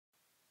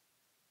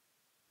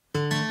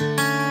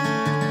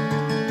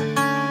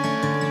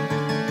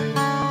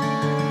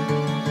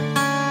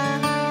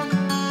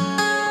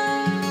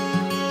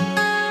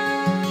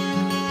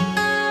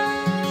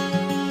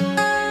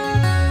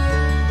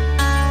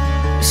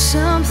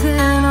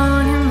something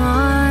on your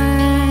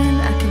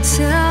mind. I can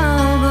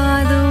tell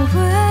by the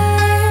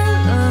way you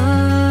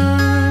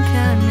look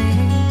at me.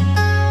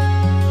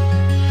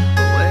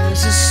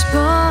 Where's the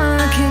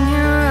spark in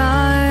your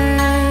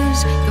eyes,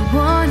 the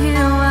one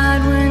you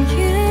had when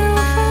you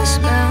first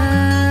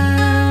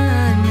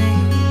met me?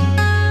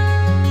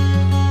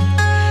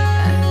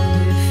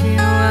 And if you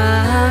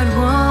had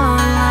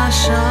one last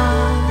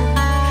shot,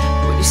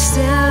 would you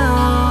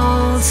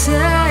still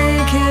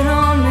take it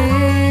on me?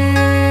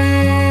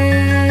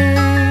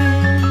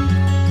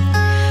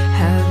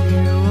 Have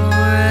you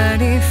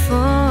already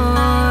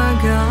forgot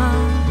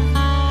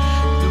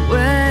the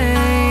way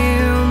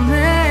you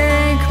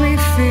make me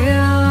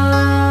feel?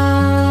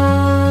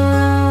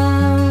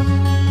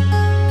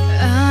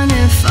 And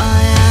if I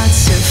had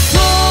to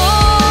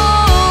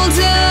fall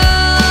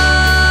down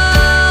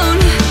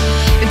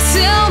and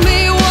tell me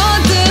what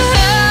the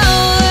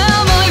hell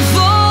am I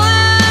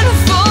falling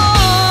for?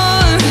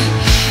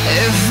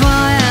 If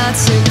I had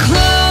to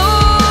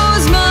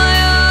close my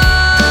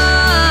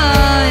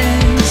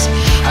eyes,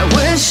 I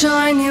wish I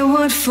knew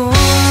what for.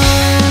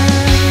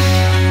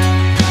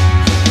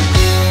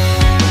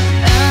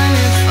 And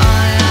if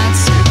I had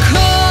to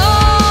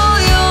call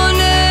your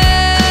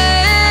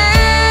name,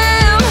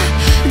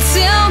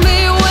 tell me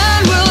when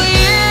will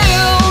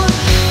you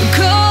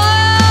call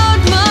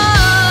out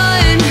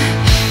mine?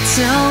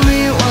 Tell me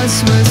what's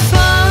worth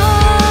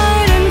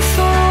fighting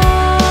for,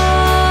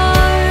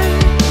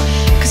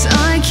 'cause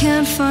I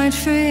can't fight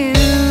for you.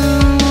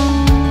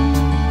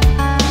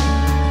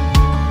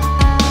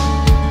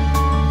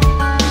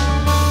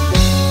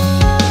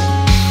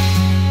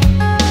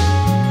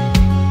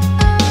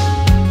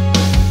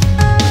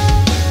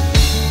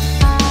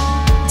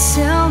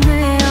 Tell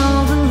me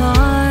all the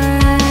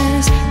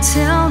lies,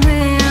 tell me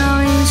how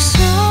you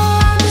so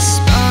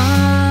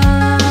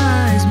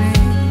despise me.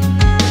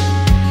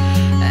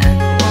 And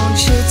won't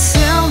you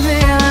tell me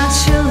that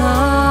you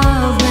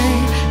love me?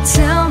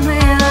 Tell me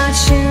that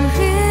you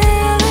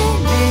really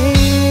need me.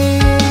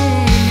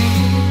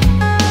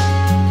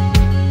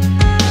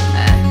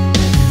 And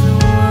if the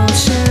world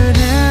should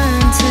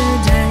end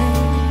today,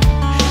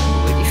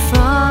 would you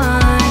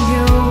find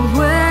your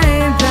way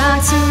back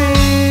to me?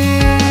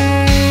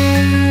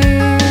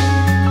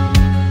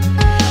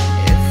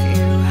 If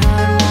you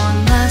had one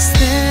last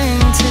thing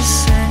to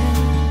say,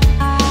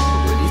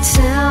 would you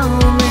tell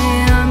me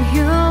I'm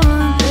your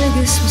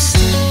biggest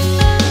mistake?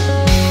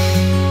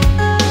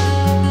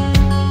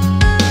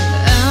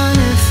 And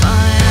if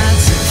I had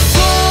to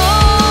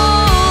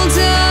fall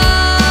down,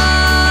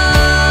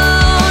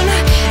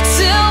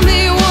 tell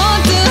me what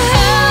the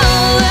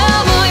hell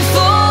am I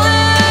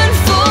falling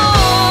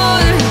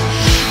for?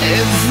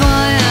 If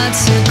I had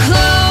to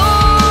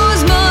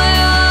close my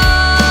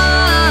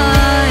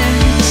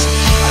eyes,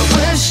 I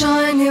wish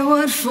I knew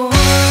what for.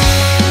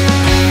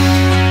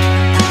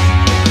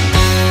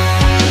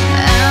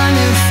 And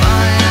if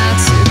I had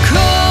to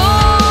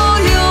call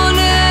your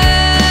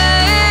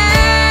name,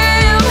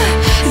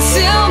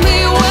 tell me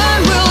when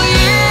will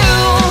you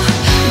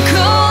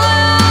call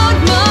out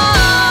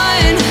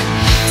mine?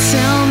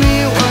 Tell me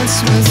what's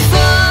worth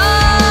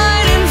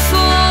fighting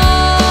for,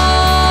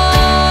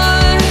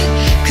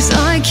 'cause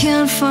I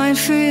can't fight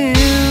for you.